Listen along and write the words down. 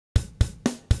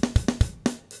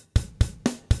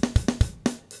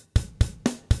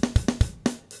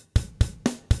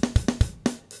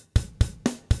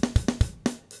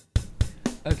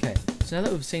So now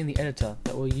that we've seen the editor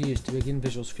that we'll use to begin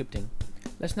visual scripting,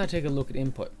 let's now take a look at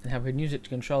input and how we can use it to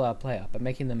control our player by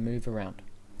making them move around.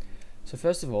 So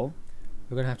first of all,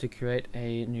 we're going to have to create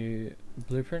a new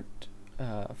blueprint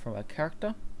from our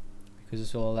character, because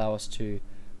this will allow us to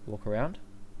walk around.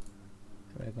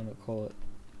 We're going to call it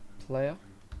player.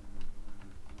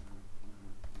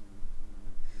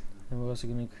 And we're also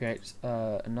going to create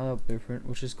another blueprint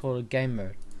which is called a game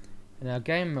mode. And our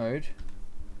game mode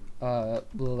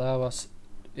will allow us,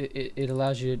 it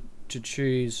allows you to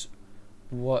choose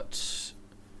what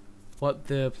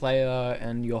the player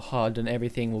and your HUD and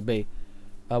everything will be.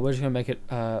 We're just going to make it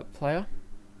player.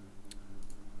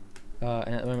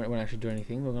 And at the moment we won't actually do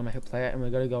anything. We're going to make it player, and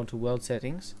we're going to go into world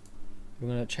settings. We're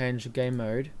going to change the game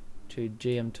mode to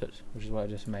GMTut, which is what I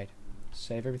just made.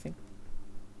 Save everything.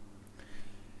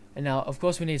 And now, of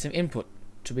course, we need some input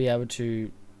to be able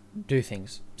to do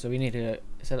things. So we need to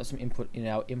set up some input in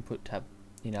our input tab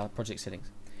in our project settings.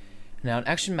 Now, an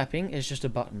action mapping is just a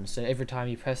button. So every time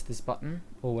you press this button,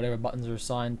 or whatever buttons are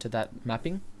assigned to that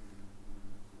mapping,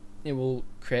 it will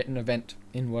create an event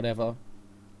in whatever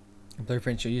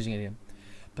blueprint you're using it in.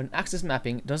 But an axis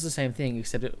mapping does the same thing,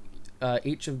 except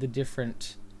each of the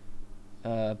different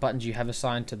buttons you have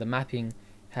assigned to the mapping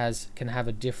can have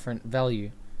a different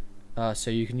value. So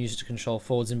you can use it to control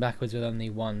forwards and backwards with only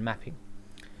one mapping.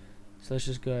 So let's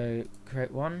just go create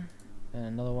one, and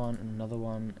another one, and another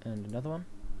one, and another one.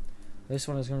 This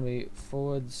one is going to be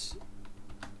forwards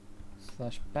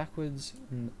 / backwards,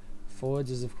 and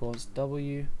forwards is of course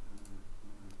W,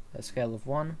 a scale of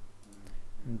 1,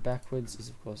 and backwards is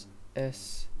of course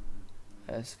S,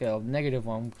 a scale of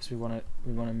 -1, because we want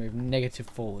to move negative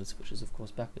forwards, which is of course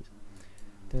backwards.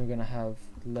 Then we're going to have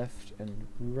left and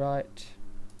right,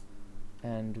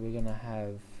 and we're going to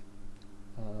have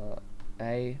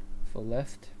A for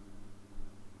left.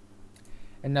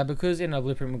 And now, because in our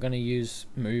blueprint we're going to use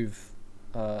move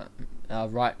our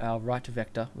right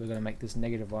vector, we're going to make this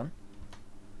 -1,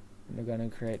 and we're going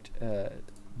to create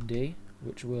D,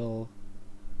 which will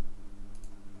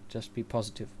just be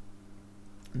positive.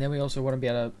 And then we also want to be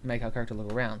able to make our character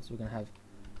look around, so we're going to have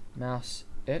mouse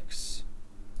X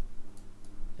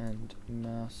and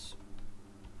mouse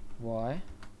Y.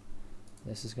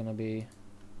 This is going to be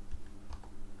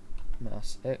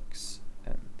mouse X,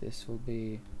 and this will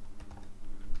be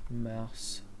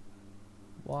mouse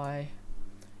Y.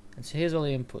 And so here's all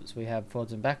the inputs. We have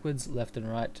forwards and backwards, left and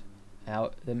right,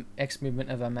 the X movement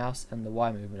of our mouse, and the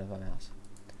Y movement of our mouse.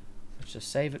 Let's just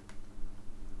save it.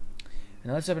 And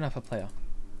now let's open up our player.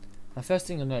 Now, first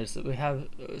thing you'll notice that we have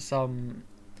some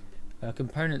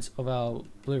components of our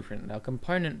blueprint. Our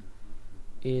component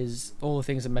is all the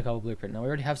things that make our blueprint. Now we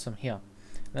already have some here.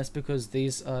 And that's because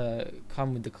these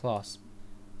come with the class.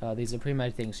 These are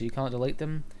pre-made things, so you can't delete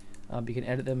them. You can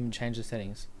edit them and change the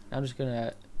settings. Now I'm just going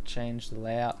to change the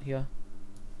layout here,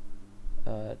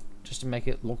 just to make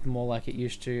it look more like it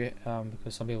used to,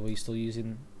 because some people are still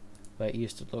using the way it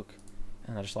used to look,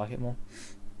 and I just like it more.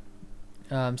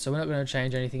 So we're not going to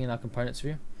change anything in our components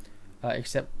view,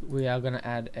 except we are going to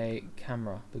add a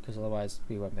camera, because otherwise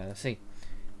we won't be able to see.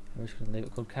 We're just going to leave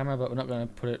it called camera, but we're not going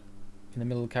to put it in the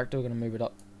middle of the character. We're going to move it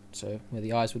up, so where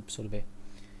the eyes would sort of be.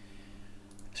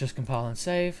 Let's just compile and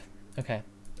save. Okay,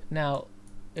 now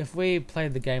if we play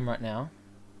the game right now,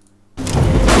 we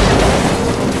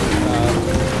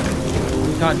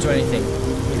can't do anything.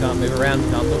 We can't move around, we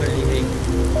can't look at anything,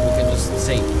 we can just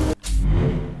see.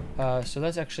 So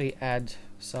let's actually add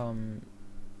some,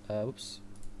 let's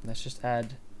just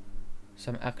add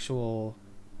some actual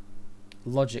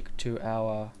logic to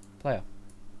our player.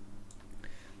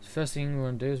 So first thing we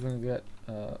want to do is we're going to get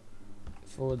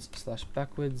forwards /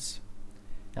 backwards.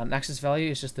 Now an axis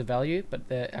value is just the value, but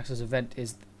the axis event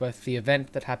is both the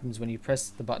event that happens when you press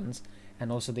the buttons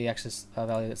and also the axis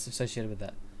value that's associated with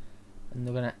that. And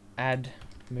we're going to add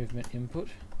movement input.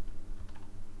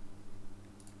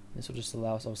 This will just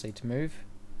allow us obviously to move.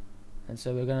 And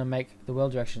so we're going to make the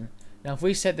world direction. Now if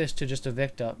we set this to just a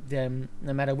vector, then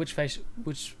no matter which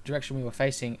direction we were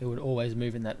facing, it would always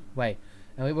move in that way.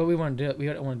 And what we want to do, we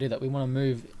don't want to do that. We want to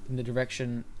move in the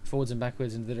direction forwards and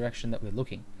backwards in the direction that we're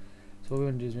looking. So what we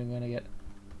want to do is we're going to get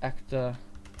actor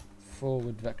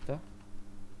forward vector.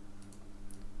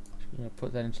 So we're going to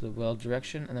put that into the world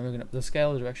direction, and then we're going to put the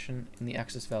scale direction in the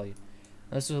axis value.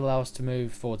 And this will allow us to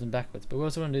move forwards and backwards. But we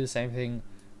also want to do the same thing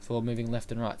for moving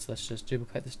left and right. So let's just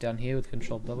duplicate this down here with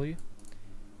Control W,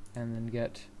 and then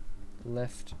get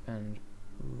left and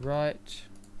right,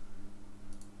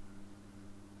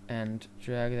 and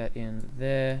drag that in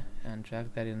there, and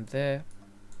drag that in there.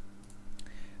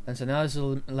 And so now this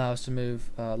will allow us to move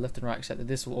left and right, except that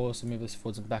this will also move us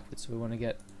forwards and backwards. So we want to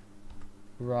get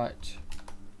right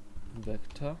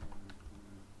vector.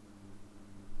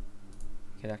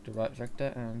 Get active right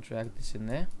vector and drag this in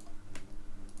there.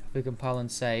 If we compile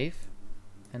and save,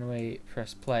 and we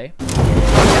press play, it goes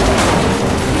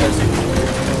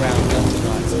around left and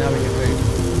right. So now we can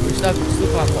move. We still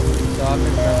can't pop. So I'm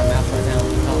moving around my mouse right now. We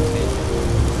can't see.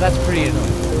 So that's pretty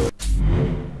annoying.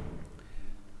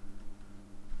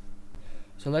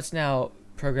 So let's now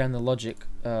program the logic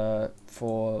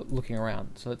for looking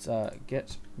around. So let's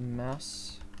get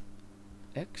mouse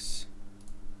X,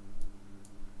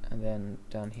 and then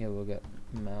down here we'll get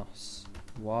mouse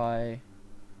Y.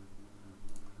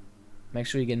 Make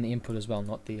sure you're getting the input as well,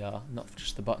 not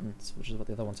just the buttons, which is what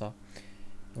the other ones are.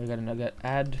 We're going to get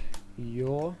add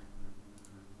yaw.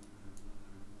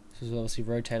 This will obviously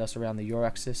rotate us around the yaw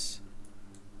axis.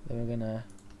 Then we're going to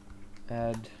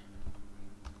add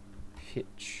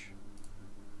pitch.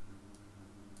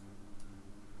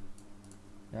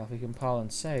 Now if we compile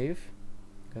and save,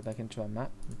 go back into our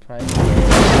map and play.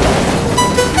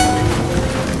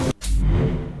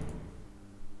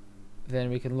 Then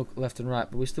we can look left and right,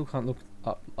 but we still can't look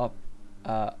up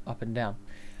and down.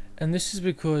 And this is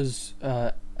because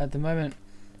at the moment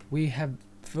we have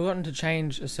forgotten to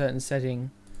change a certain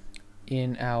setting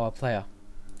in our player.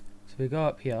 So we go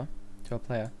up here to our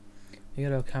player, you go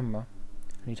to our camera,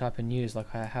 and you type in use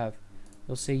like I have.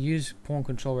 You'll see use pawn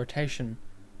control rotation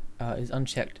is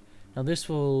unchecked. Now this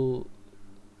will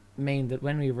mean that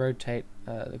when we rotate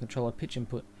the controller pitch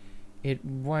input, it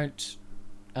won't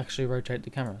actually rotate the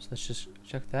camera. So let's just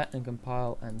check that and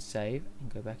compile and save and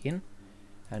go back in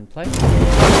and play. Now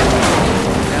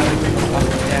we can look up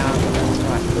and down and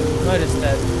right. Notice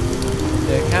that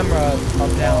the camera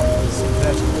up down is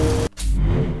inverted.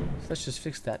 So let's just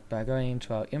fix that by going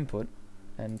into our input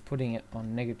and putting it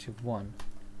on -1.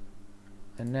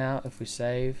 And now if we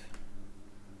save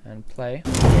and play,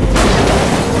 look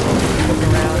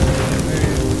around,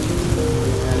 move,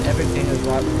 and everything is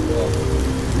right with the world.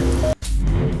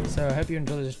 So I hope you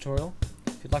enjoyed this tutorial.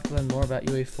 If you'd like to learn more about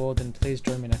UE4, then please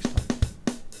join me next time.